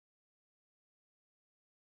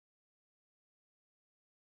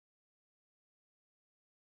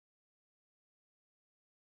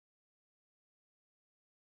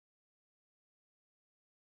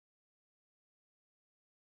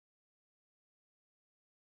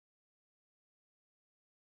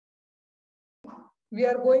we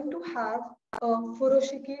are going to have a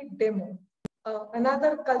Furoshiki demo,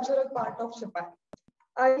 another cultural part of Japan.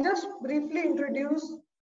 I'll just briefly introduce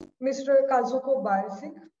Mr. Kazuko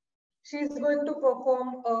Barisic. She is going to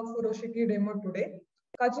perform a Furoshiki demo today.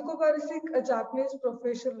 Kazuko Barisic, a Japanese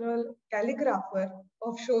professional calligrapher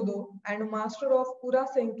of Shodo and a master of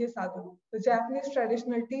Ura-Senke Sado, the Japanese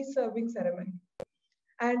traditional tea serving ceremony,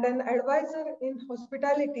 and an advisor in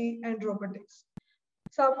hospitality and robotics.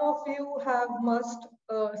 Some of you have must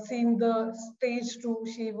seen the stage two.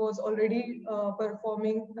 She was already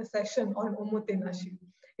performing a session on Omotenashi.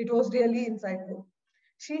 It was really insightful.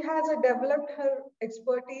 She has developed her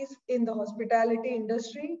expertise in the hospitality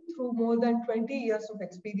industry through more than 20 years of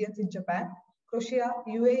experience in Japan, Croatia,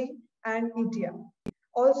 UAE, and India.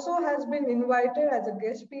 Also has been invited as a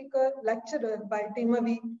guest speaker, lecturer by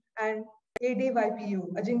Timavi and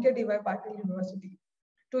ADYPU, Ajinkya D.Y. Patil University,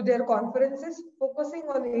 to their conferences focusing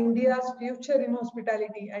on India's future in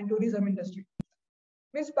hospitality and tourism industry.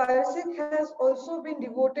 Ms. Barisic has also been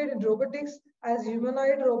devoted in robotics as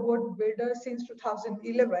humanoid robot builder since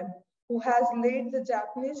 2011, who has led the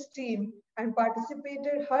Japanese team and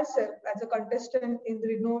participated herself as a contestant in the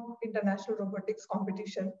renowned international robotics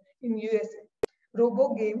competition in USA,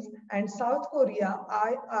 Robo Games, and South Korea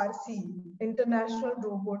IRC, International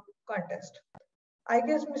Robot Contest. I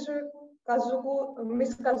guess Miss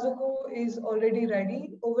Kazuko is already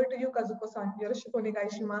ready. Over to you, Kazuko-san. Yoroshiku onegai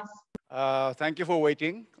shimasu. Thank you for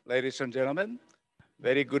waiting, ladies and gentlemen.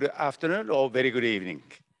 Very good afternoon or very good evening.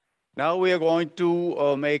 Now we are going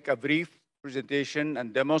to make a brief presentation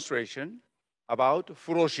and demonstration about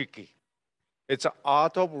Furoshiki. It's an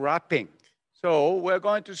art of wrapping. So we're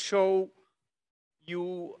going to show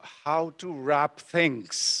you how to wrap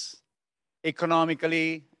things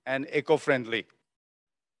economically and eco-friendly.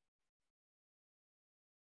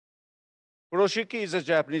 Furoshiki is a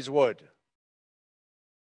Japanese word.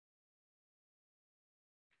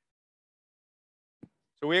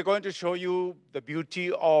 So we're going to show you the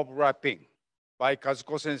beauty of wrapping by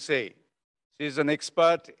Kazuko Sensei. She's an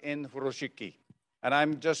expert in Furoshiki. And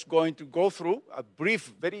I'm just going to go through a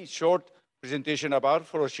brief, very short presentation about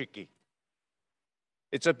Furoshiki.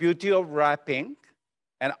 It's a beauty of wrapping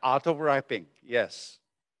and art of wrapping, yes.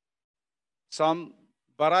 Some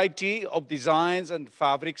variety of designs and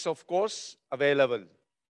fabrics, of course, available.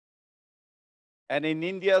 And in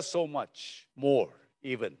India, so much more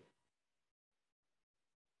even.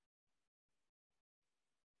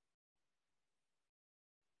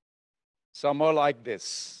 Some are like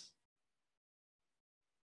this.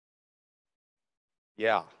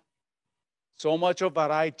 Yeah. So much of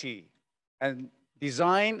variety and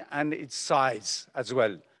design and its size as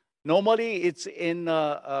well. Normally, it's in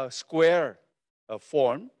a square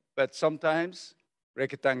form, but sometimes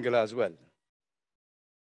rectangular as well.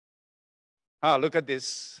 Look at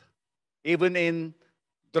this. Even in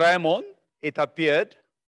Doraemon, it appeared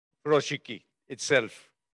Furoshiki itself.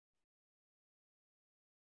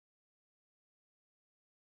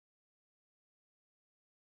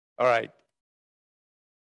 All right.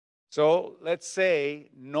 So let's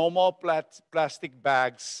say no more plastic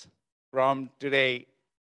bags from today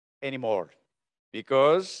anymore,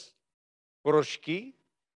 because Furoshiki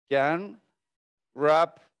can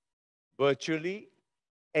wrap virtually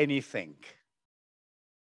anything.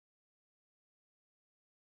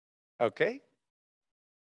 Okay?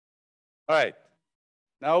 All right.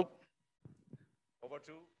 Now, over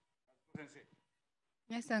to Sensei.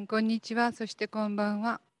 皆さん、こんにちは。そしてこんばん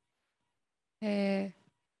は。風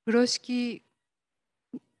呂敷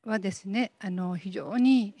はですね、非常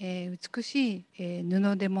に、美しい、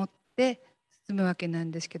布でもって包むわけな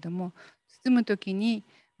んですけども、包む時に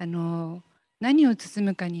何を包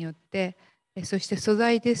むかによって、そして素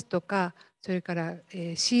材ですとか、それから、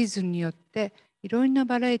シーズンによっていろんな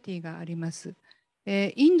バラエティがあります。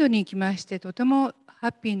インドに行きましてとてもハ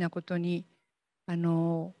ッピーなことに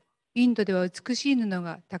インドでは美しい布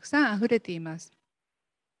がたくさんあふれています。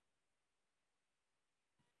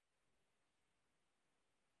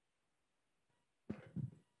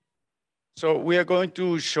So we are going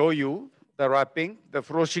to show you the wrapping. The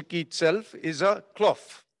furoshiki itself is a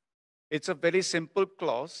cloth. It's a very simple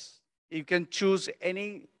cloth. You can choose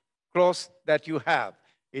any cloth that you have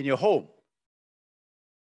in your home.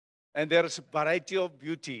 And there is a variety of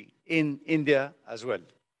beauty in India as well.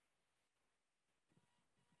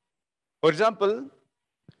 For example,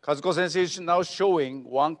 Kazuko Sensei is now showing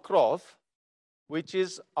one cloth which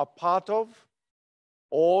is a part of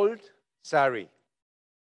old sari.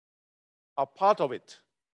 A part of it.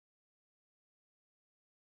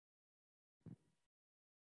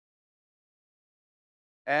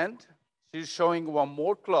 And she's showing one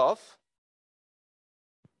more cloth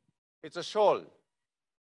It's a shawl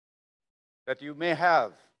that you may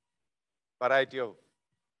have variety of.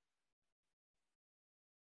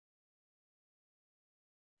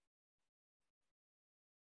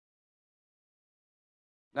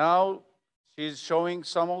 Now she's showing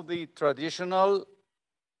some of the traditional,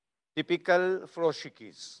 typical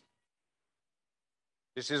furoshikis.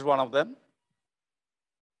 This is one of them.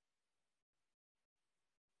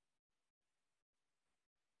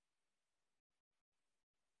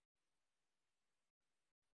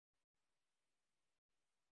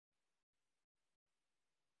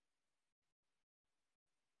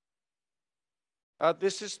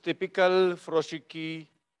 This is typical furoshiki,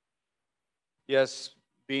 yes,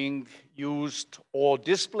 being used or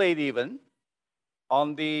displayed even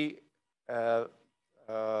on the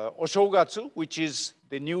Oshogatsu, which is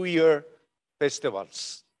the New Year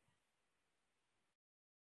festivals.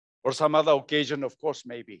 Or some other occasion, of course,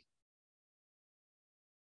 maybe.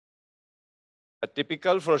 A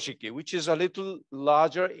typical furoshiki, which is a little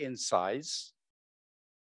larger in size.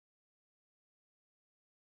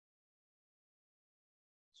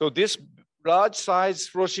 So this large size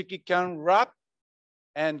furoshiki can wrap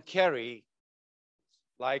and carry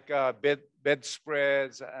like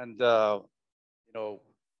bedspreads and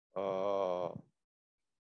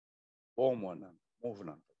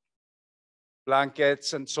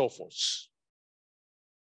blankets and so forth.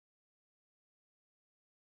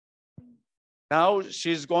 Now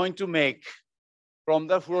she's going to make from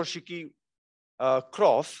the furoshiki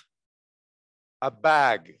cloth a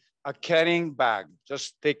bag, a carrying bag.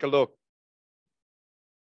 Just take a look.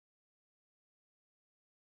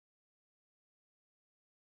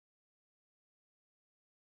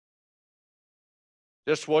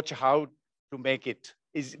 Just watch how to make it.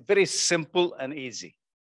 It's very simple and easy.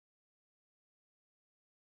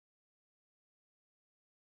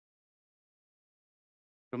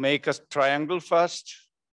 To make a triangle first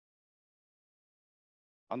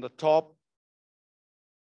on the top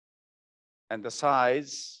and the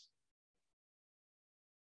sides.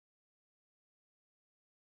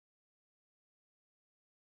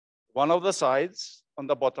 One of the sides on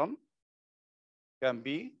the bottom can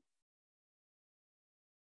be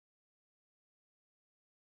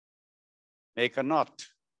make a knot.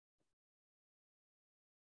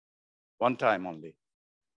 One time only.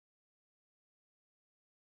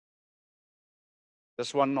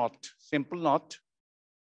 Just one knot, simple knot.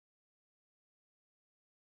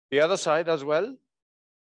 The other side as well.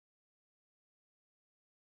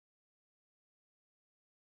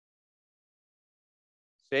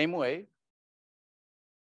 Same way.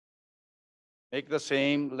 Make the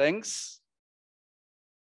same lengths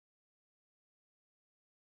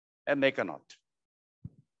and make a knot.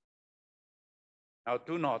 Now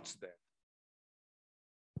 2 knots there.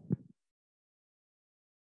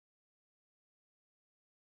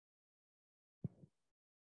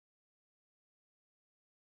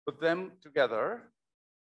 Put them together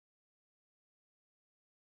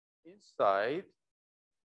inside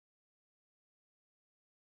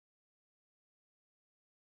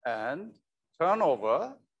and turn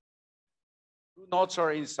over. 2 knots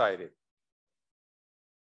are inside it.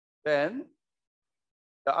 Then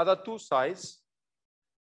the other two sides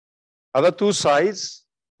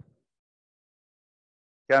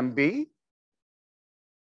can be,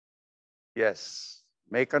 yes,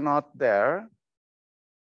 make a knot there,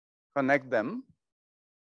 connect them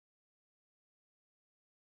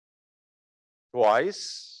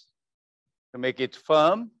twice to make it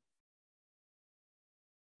firm,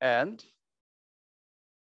 and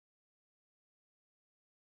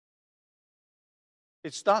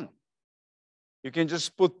it's done. You can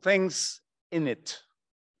just put things in it.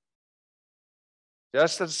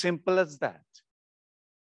 Just as simple as that.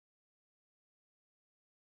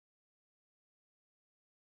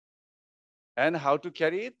 And how to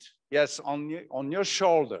carry it? Yes, on your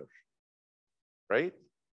shoulder, right?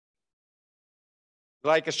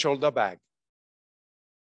 Like a shoulder bag.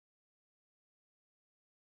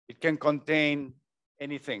 It can contain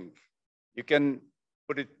anything. You can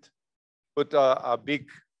put a big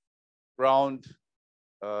round,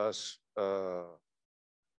 what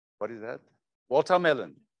is that?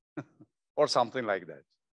 Watermelon or something like that.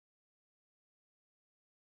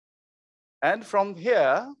 And from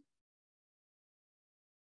here,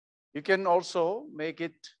 you can also make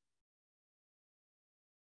it,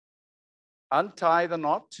 untie the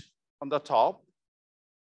knot on the top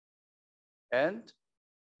and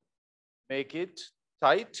make it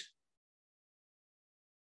tight,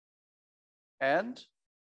 and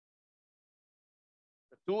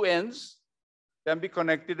the 2 ends can be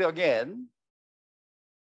connected again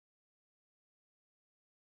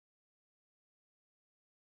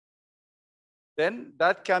then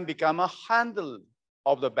that can become a handle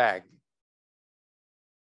of the bag.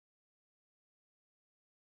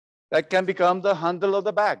 That can become the handle of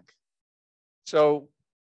the bag. So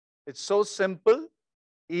it's so simple,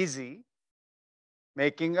 easy,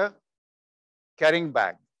 making a carrying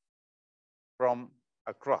bag from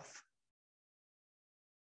a cloth.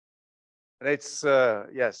 And it's,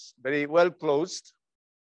 yes, very well closed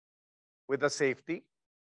with a safety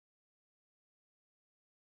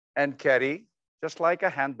and carry just like a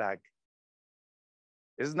handbag.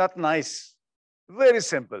 Isn't that nice? Very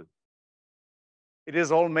simple. It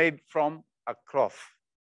is all made from a cloth.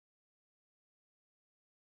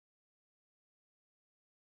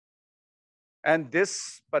 And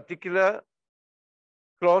this particular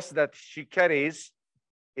cloth that she carries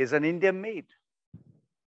is an Indian made.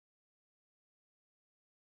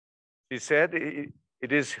 She said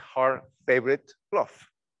it is her favorite cloth.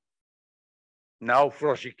 Now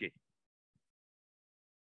Furoshiki.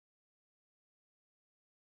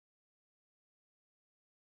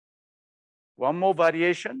 One more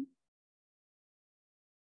variation.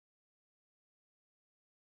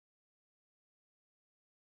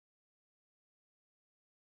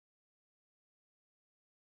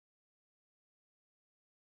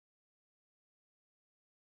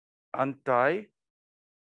 Untie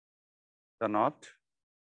the knot.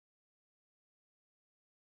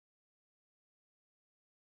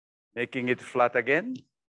 Making it flat again.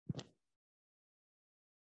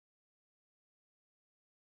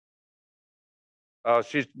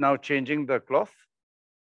 She's now changing the cloth.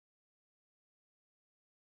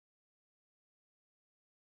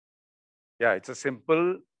 Yeah, it's a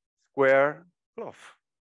simple square cloth.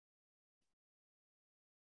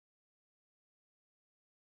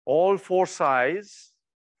 All four sides,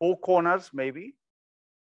 four corners maybe,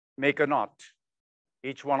 make a knot,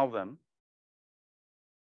 each one of them.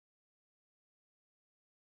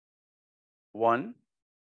 One.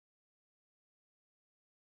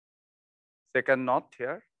 Second knot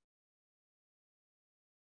here.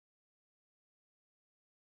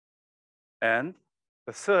 And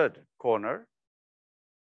the third corner,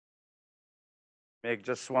 make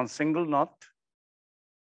just one single knot.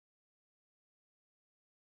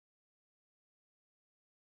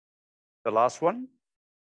 The last one.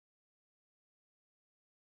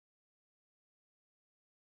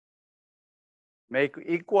 Make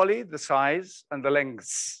equally the size and the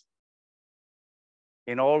lengths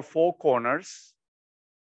in all four corners.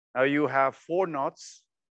 Now you have four knots.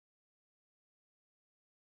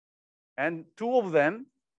 And two of them,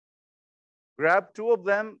 grab two of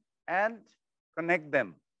them and connect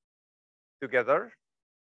them together,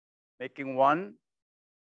 making one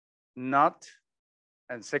knot,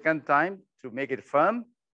 and second time to make it firm.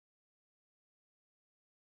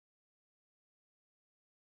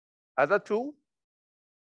 Other two,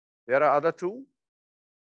 there are other two.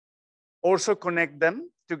 Also connect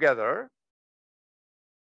them together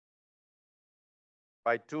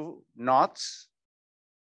by two knots.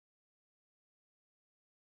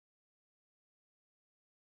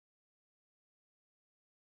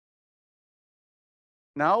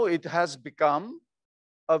 Now it has become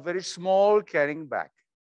a very small carrying bag.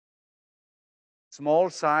 Small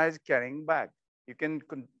size carrying bag. You can,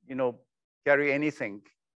 carry anything.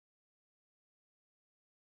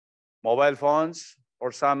 Mobile phones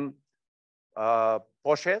or some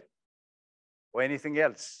pochette or anything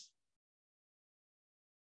else.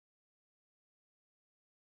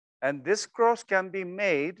 And this cross can be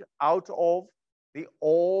made out of the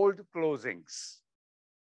old clothings.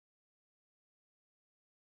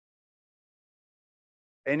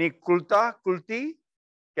 Any kulti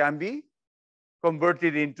can be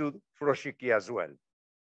converted into furoshiki as well.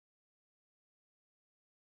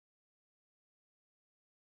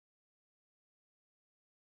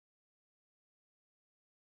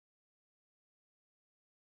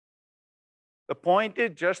 The point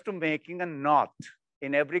is just to making a knot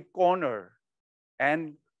in every corner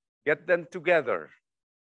and get them together,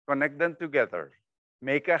 connect them together,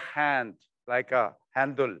 make a hand like a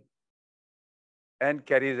handle and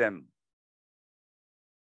carry them.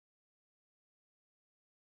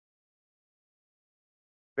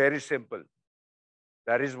 Very simple.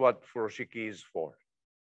 That is what furoshiki is for.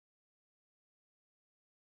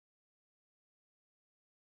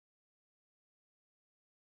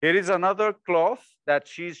 Here is another cloth that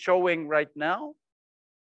she's showing right now.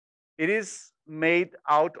 It is made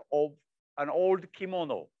out of an old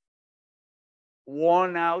kimono,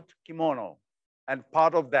 worn out kimono, and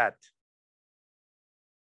part of that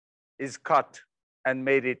is cut and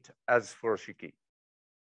made it as furoshiki.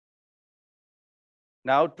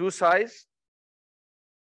 Now two sides,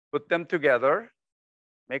 Put them together,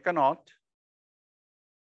 make a knot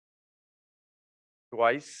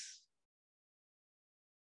twice.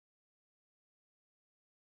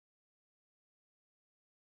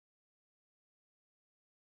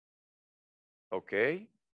 Okay.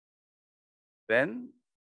 Then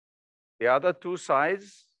the other two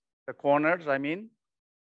sides, the corners, I mean,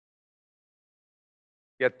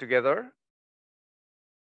 get together,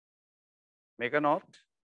 make a knot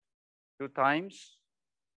 2 times,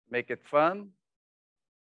 make it firm.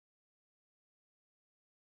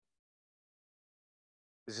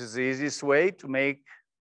 This is the easiest way to make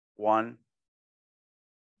one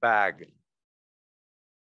bag.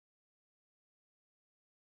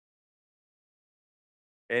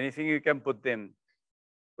 Anything you can put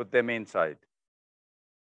them inside.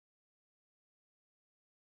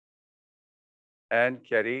 And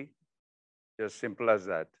carry, just simple as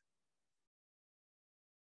that.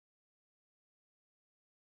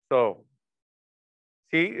 So,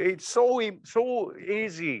 see, it's so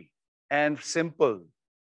easy and simple.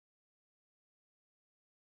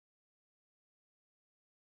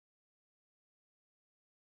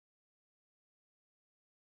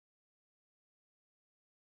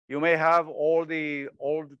 You may have all the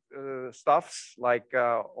old stuffs like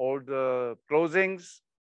old clothings,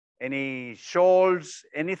 any shawls,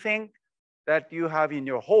 anything that you have in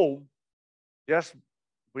your home, just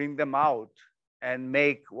bring them out and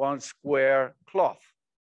make one square cloth,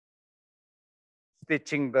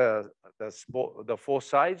 stitching the 4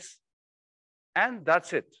 sides, and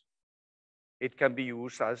that's it. It can be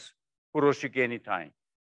used as furoshiki anytime.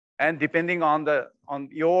 And depending on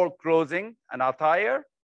your clothing and attire,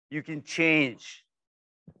 you can change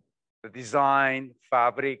the design,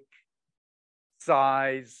 fabric,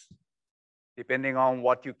 size, depending on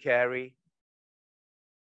what you carry.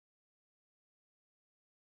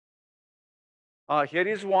 Here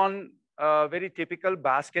is one very typical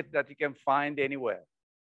basket that you can find anywhere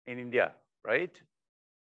in India, right?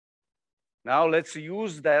 Now let's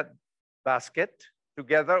use that basket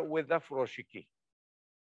together with the furoshiki,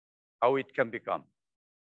 how it can become.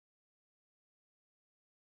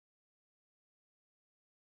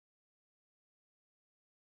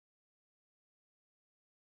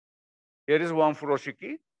 Here is one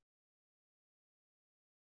furoshiki.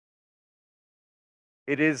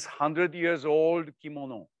 It is 100 years old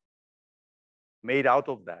kimono made out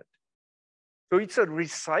of that. So it's a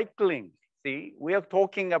recycling. See, we are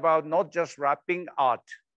talking about not just wrapping art,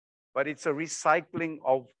 but it's a recycling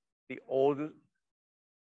of the old.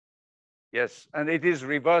 Yes, and it is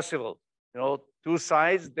reversible. 2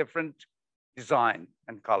 sides, different design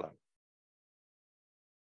and color.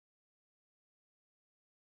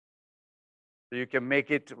 So you can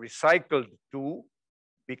make it recycled to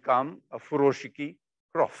become a furoshiki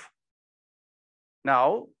cloth.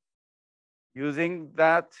 Now, using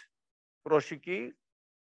that furoshiki,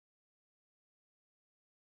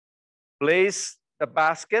 place the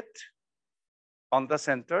basket on the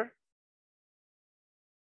center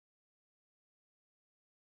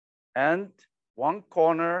and one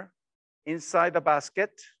corner inside the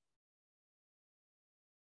basket.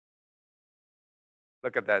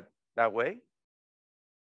 Look at that way.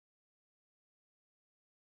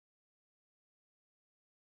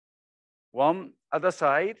 One other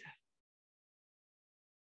side.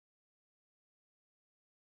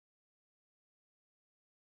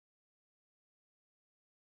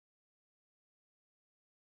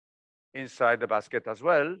 Inside the basket as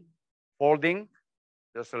well, folding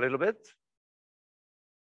just a little bit,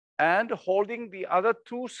 and holding the other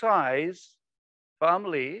 2 sides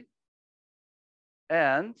firmly,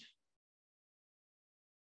 and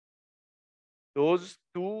those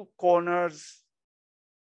 2 corners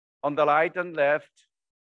on the right and left,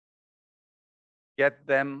 get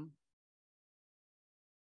them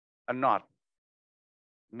a knot.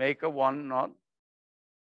 Make a 1 knot.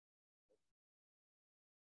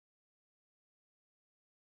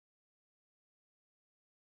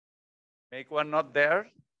 Make 1 knot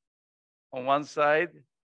there on one side.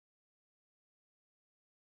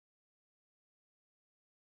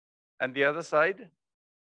 And the other side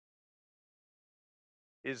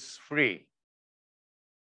is free.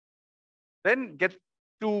 Then get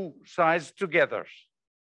 2 sides together.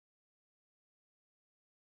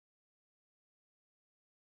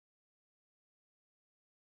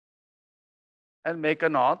 And make a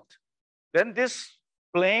knot. Then this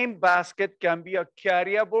plain basket can be a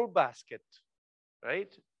carryable basket,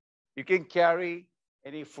 right? You can carry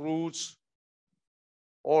any fruits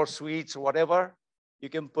or sweets, whatever, you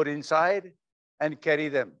can put inside and carry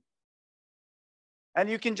them. And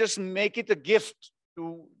you can just make it a gift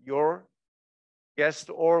to your guest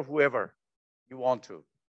or whoever you want to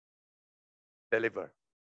deliver.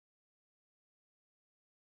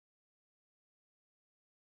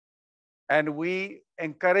 And we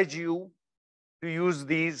encourage you to use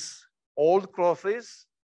these old clothes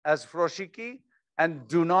as furoshiki and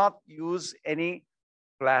do not use any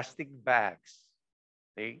plastic bags.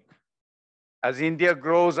 See? As India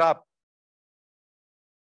grows up,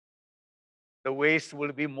 the waste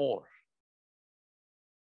will be more.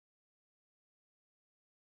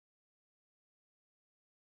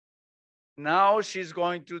 Now she's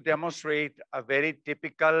going to demonstrate a very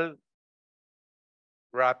typical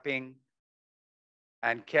wrapping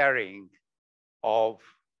and carrying of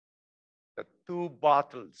the two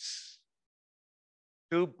bottles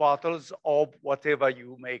of whatever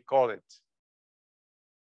you may call it.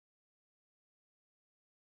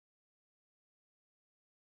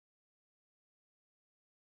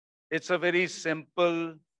 It's a very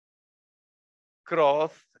simple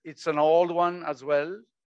cloth. It's an old one as well.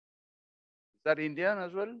 Is that Indian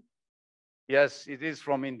as well? Yes, it is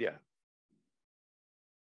from India.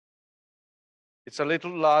 It's a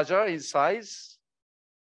little larger in size.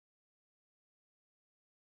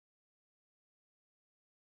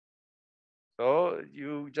 So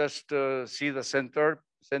you just see the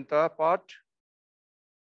center part.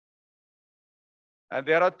 And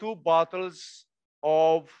there are two bottles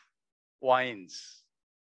of wines.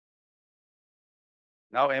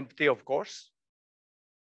 Now empty, of course,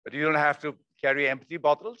 but you don't have to carry empty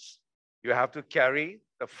bottles. You have to carry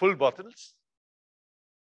the full bottles.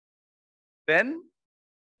 Then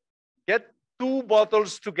get two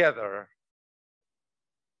bottles together.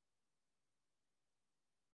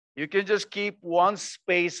 You can just keep one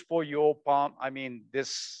space for your palm,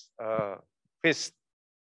 this fist.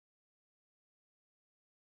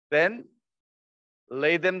 Then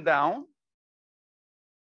lay them down.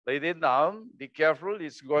 Lay them down. Be careful,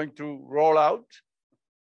 it's going to roll out.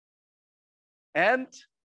 And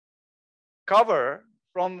cover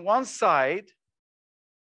from one side.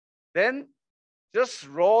 Then just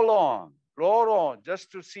roll on,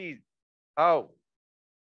 just to see how.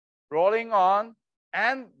 Rolling on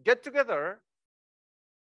and get together.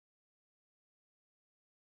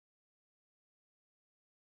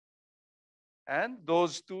 And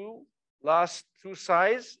those last two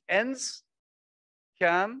sides, ends,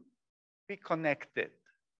 can be connected.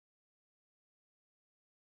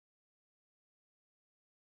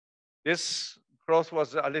 This cross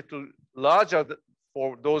was a little larger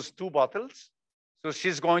for those two bottles. So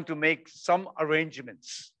she's going to make some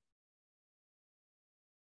arrangements.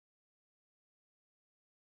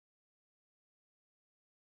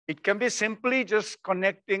 It can be simply just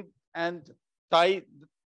connecting and tie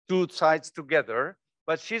two sides together,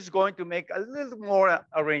 but she's going to make a little more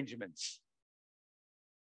arrangements.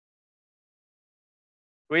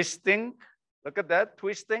 Twisting, look at that,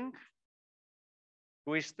 twisting,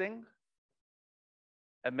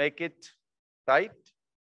 and make it tight.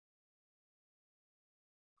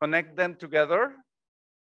 Connect them together.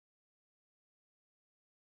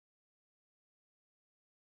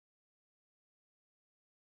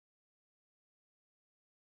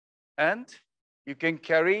 And you can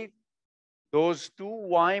carry those two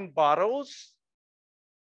wine bottles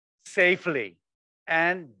safely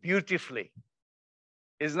and beautifully.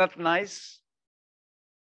 Isn't that nice?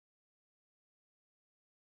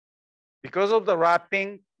 Because of the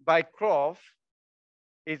wrapping by cloth,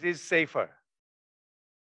 it is safer.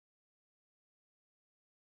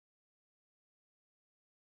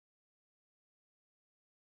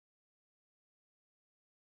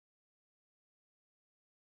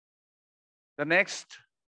 The next,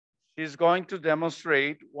 she's going to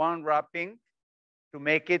demonstrate one wrapping to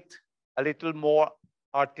make it a little more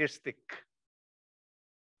artistic.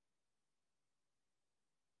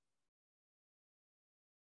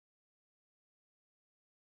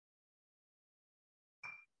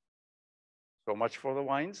 So much for the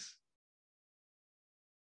wines.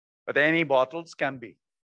 But any bottles can be.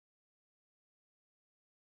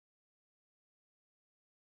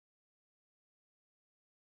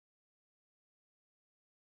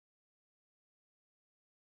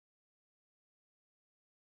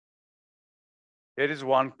 Here is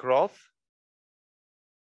one cloth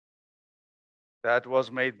that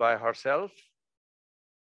was made by herself.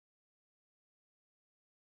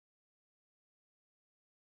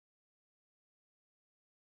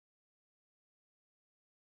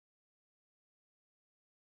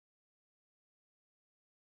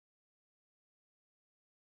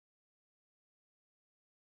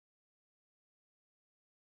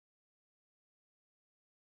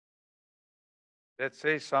 Let's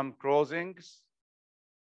say some clothings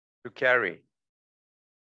to carry.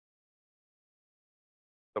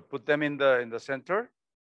 So put them in the center.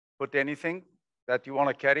 Put anything that you want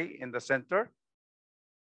to carry in the center.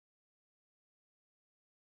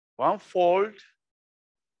 One fold,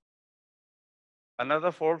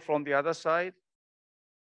 another fold from the other side.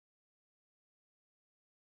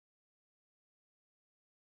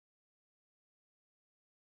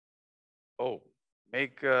 Oh,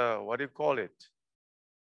 make, what do you call it?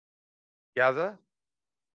 Gather.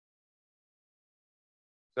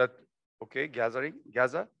 That, okay, gathering,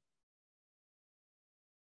 gather.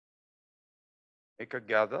 Make a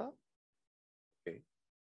gather. Okay.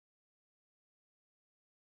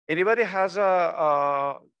 Anybody has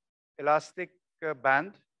a elastic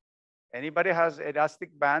band? Anybody has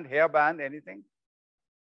elastic band, hair band, anything?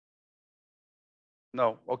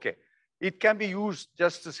 No, okay. It can be used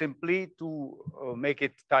just simply to make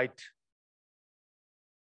it tight.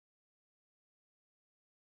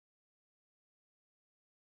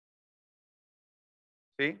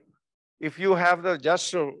 See, if you have the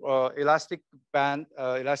just elastic band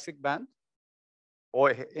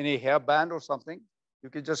or any hair band or something,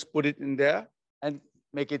 you can just put it in there and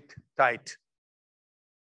make it tight.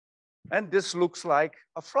 And this looks like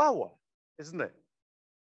a flower, isn't it?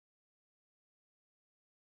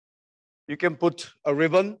 You can put a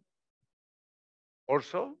ribbon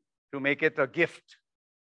also to make it a gift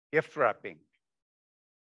wrapping.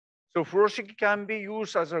 So furoshiki can be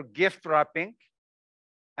used as a gift wrapping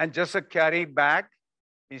and just a carry bag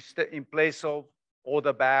in place of all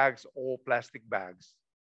the bags or plastic bags.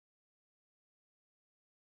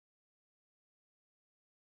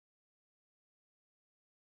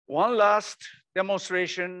 One last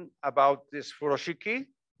demonstration about this furoshiki.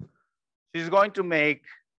 She's going to make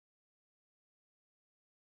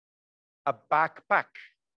a backpack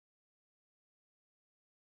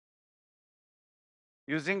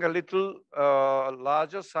using a little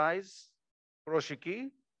larger size furoshiki.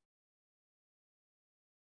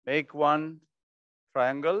 Make one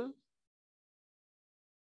triangle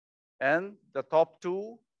and the top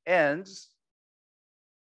two ends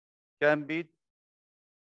can be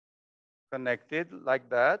connected like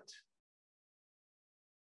that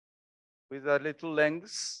with a little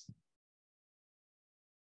lengths,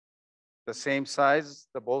 the same size,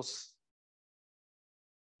 the both,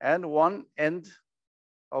 and one end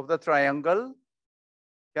of the triangle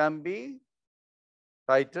can be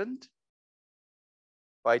tightened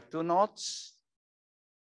by 2 knots.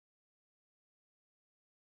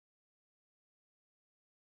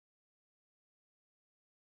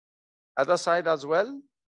 Other side as well,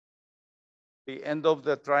 the end of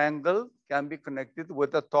the triangle can be connected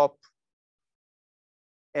with the top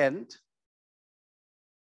end,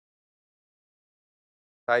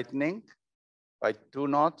 tightening by 2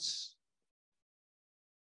 knots.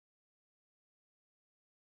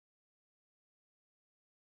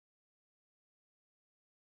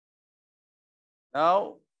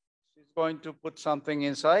 Now she's going to put something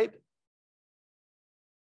inside,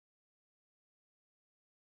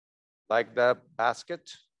 like the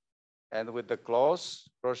basket, and with the claws,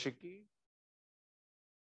 furoshiki,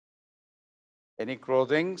 any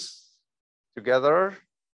clothings together.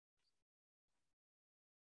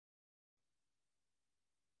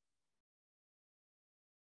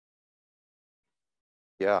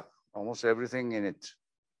 Yeah, almost everything in it.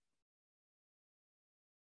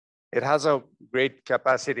 It has a great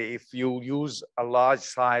capacity if you use a large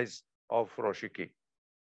size of furoshiki.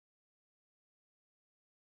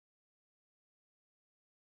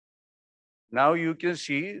 Now you can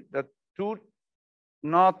see the 2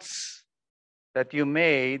 knots that you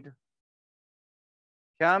made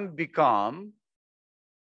can become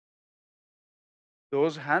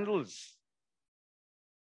those handles.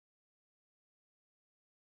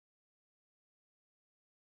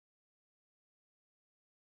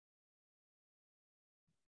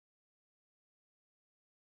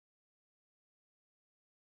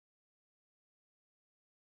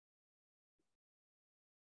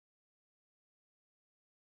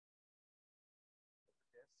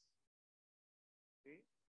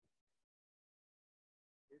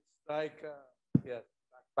 It's like, yes,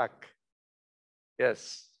 backpack.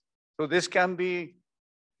 Yes. So this can be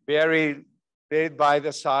varied by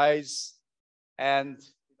the size and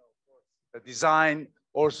the design.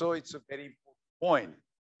 Also, it's a very important point,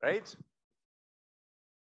 right?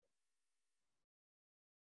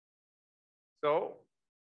 So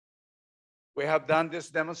we have done this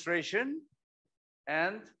demonstration,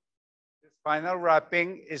 and this final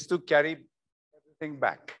wrapping is to carry everything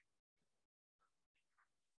back.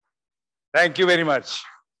 Thank you very much.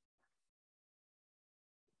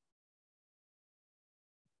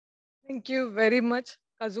 Thank you very much,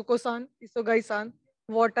 Kazuko-san, Isogai-san.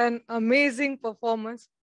 What an amazing performance.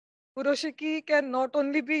 Furoshiki can not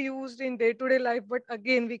only be used in day-to-day life, but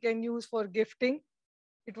again, we can use for gifting.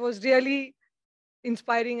 It was really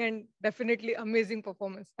inspiring and definitely amazing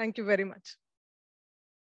performance. Thank you very much.